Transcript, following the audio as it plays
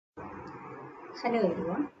Hello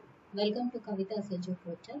everyone, welcome to Kavitha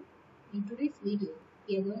sEduPortal. In today's video,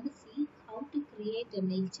 we are going to see how to create a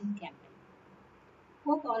Mailchimp campaign.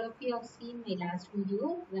 Hope all of you have seen my last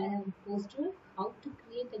video where I have posted how to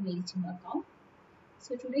create a Mailchimp account.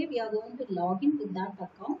 So today we are going to log in with that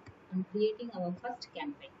account and creating our first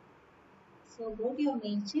campaign. So go to your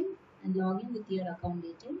Mailchimp and log in with your account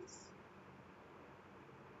details.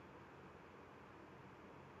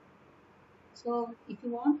 So if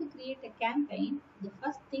you want to create a campaign, the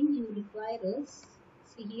first thing you require is,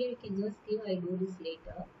 see here you can just give I do this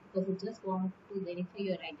later because you just want to verify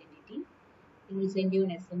your identity. It will send you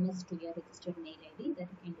an SMS to your registered mail ID that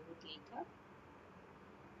you can do it later.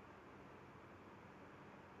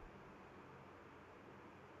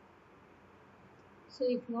 So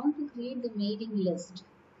if you want to create the mailing list,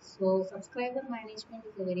 so subscriber management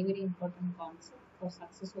is a very important concept for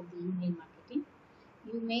success of the email marketing.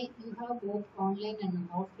 You have both online and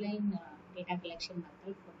offline data collection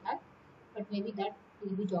method for that, but maybe that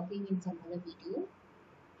we'll be talking in some other video.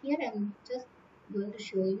 Here I'm just going to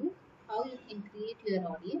show you how you can create your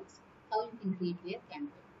audience, how you can create your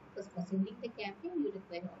campaign. Because for sending the campaign you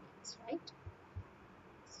require audience, right?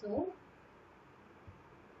 So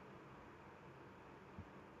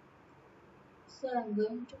I'm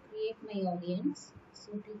going to create my audience.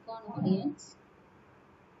 So click on audience.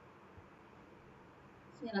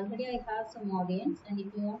 Already I have some audience, and if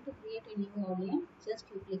you want to create a new audience, just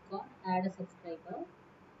you click on add a subscriber.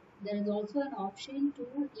 There is also an option to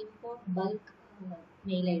import bulk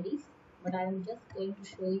mail IDs, but I am just going to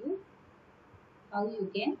show you how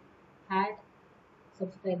you can add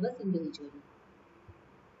subscribers individually.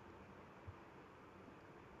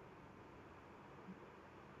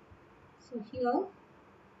 So here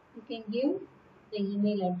you can give the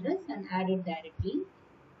email address and add it directly.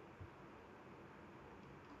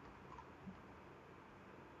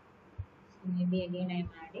 So maybe again I am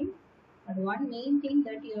adding, but one main thing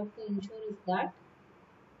that you have to ensure is that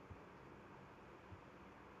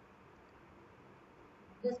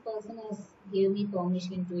this person has gave me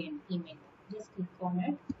permission to email. Just click on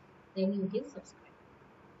it, then you give subscribe.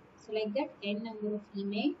 So like that, n number of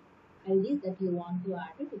email IDs that you want to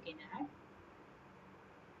add it, you can add.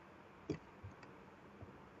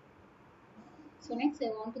 So next I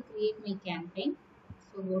want to create my campaign.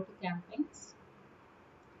 So go to campaigns.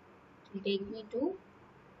 It will take me to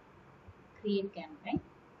create campaign.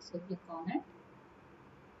 So click on it.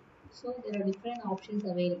 So there are different options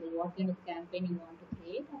available. What kind of campaign you want to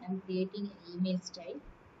create? I am creating an email style.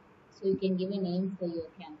 So you can give a name for your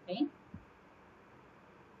campaign.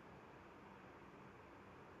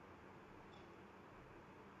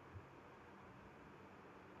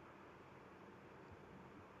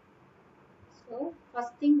 So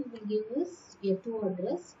first thing we will give is your to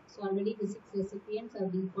address. So already the 6 recipients are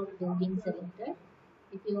default being selected.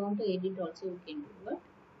 If you want to edit also you can do it.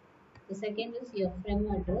 The second is your from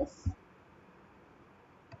address.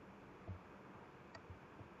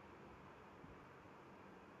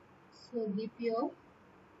 So give your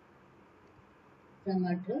from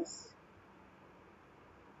address.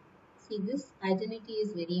 See, this identity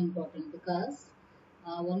is very important because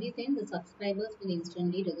only then the subscribers will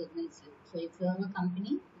instantly recognize you. So if you have a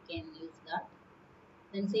company, you can use that.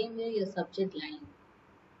 Then same way your subject line.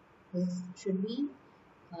 This should be,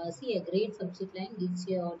 see, a great subject line gives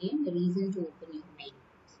your audience a reason to open your mail.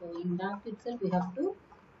 So in that itself, you have to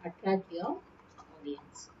attract your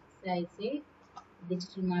audience. So I say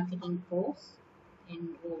digital marketing course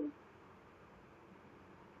enroll.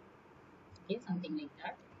 Okay, something like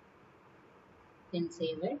that. Then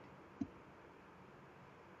save it.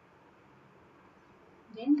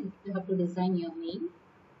 Then you have to design your mail.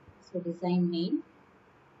 So design mail.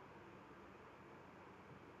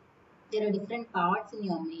 There are different parts in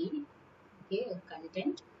your mail, okay,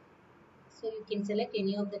 content. So you can select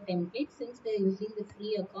any of the templates. Since they are using the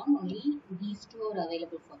free account, only these two are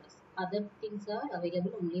available for us. Other things are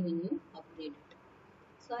available only when you upgrade it.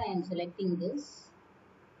 So I am selecting this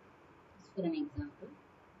for an example.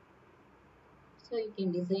 So you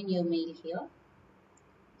can design your mail here.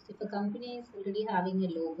 So if a company is already having a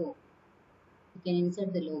logo, you can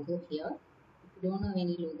insert the logo here. If you don't have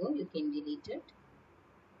any logo, you can delete it.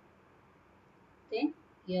 Then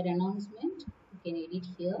your announcement, you can edit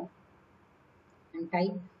here and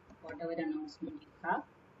type whatever announcement you have.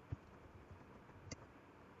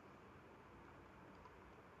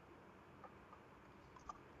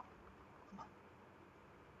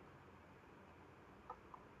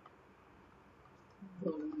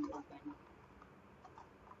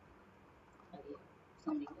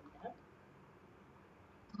 Something like that.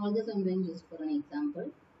 All this I'm doing just for an example.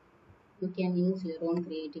 You can use your own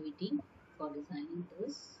creativity for designing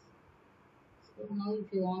this. So now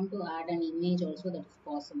if you want to add an image also, that is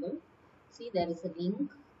possible. See, there is a link.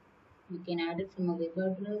 You can add it from a web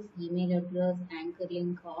address, email address, anchor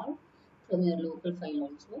link, or from your local file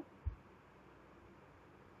also.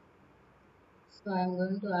 So I am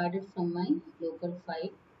going to add it from my local file.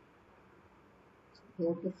 So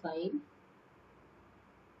go to file.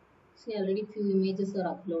 See, already few images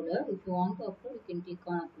are uploaded. If you want to upload, you can click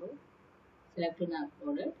on upload. Select and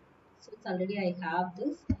upload it. Since already I have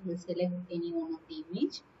this, I will select any one of the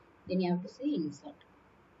image. Then you have to say insert.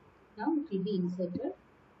 Now it will be inserted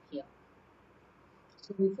here.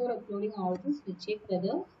 So before uploading all this, we check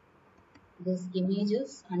whether this image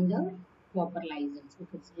is under proper license. If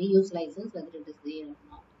it's reuse license, whether it is there or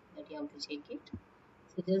not, that you have to check it.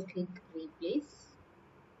 So just click replace,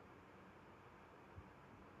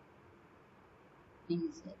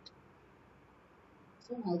 insert.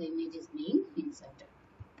 So now the image is being inserted.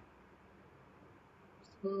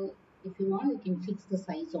 So if you want, you can fix the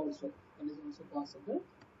size also. That is also possible.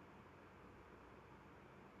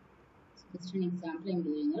 So just an example, I'm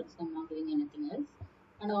doing it. So I'm not doing anything else.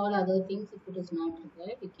 And all other things, if it is not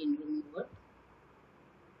required, you can remove it.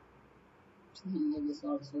 So remove this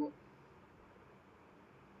also.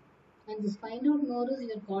 And this find out more is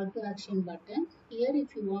your call to action button. Here,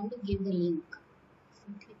 if you want to give the link,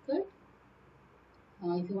 so click it.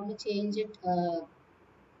 If you want to change it,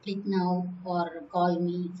 click now or call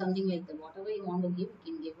me, something like that. Whatever you want to give, you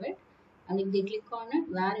can give it. And if they click on it,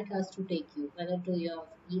 where it has to take you, whether to your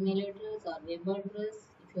email address or web address.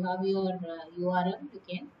 If you have your URL, you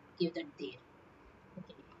can give that there.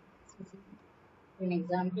 Okay. So for an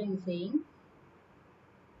example, I'm saying,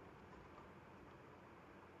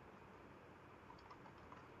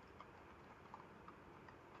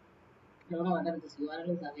 I don't know whether this URL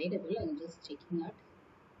is available. I'm just checking it.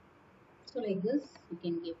 So like this, you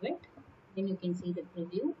can give it. Then you can see the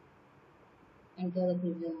preview. Enter the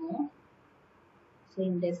preview mode. So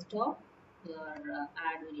in desktop, your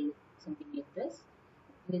ad will look something like this.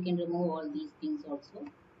 You can remove all these things also.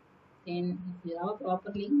 Then if you have a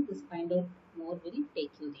proper link, this find out more will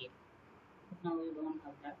take you there. But now you don't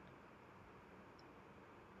have that.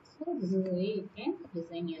 So this is the way you can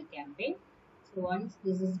design your campaign. So once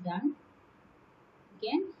this is done, you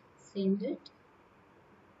can send it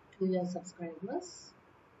to your subscribers.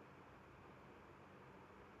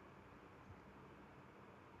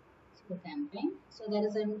 So campaign. So there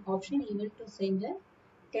is an option even to send a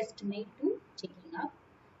test mail to checking up.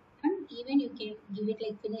 And even you can give it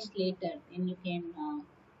like finished later, and you can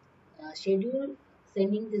schedule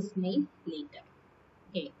sending this mail later.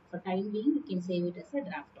 Okay, for time being, you can save it as a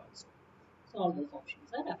draft also. So all those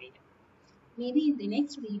options are available. Maybe in the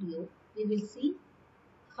next video, we will see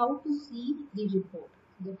how to see the report.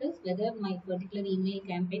 That is whether my particular email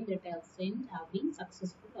campaign that I have sent have been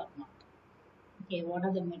successful or not. Okay, what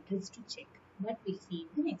are the metrics to check? That we'll see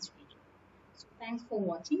in the next video. So thanks for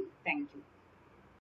watching. Thank you.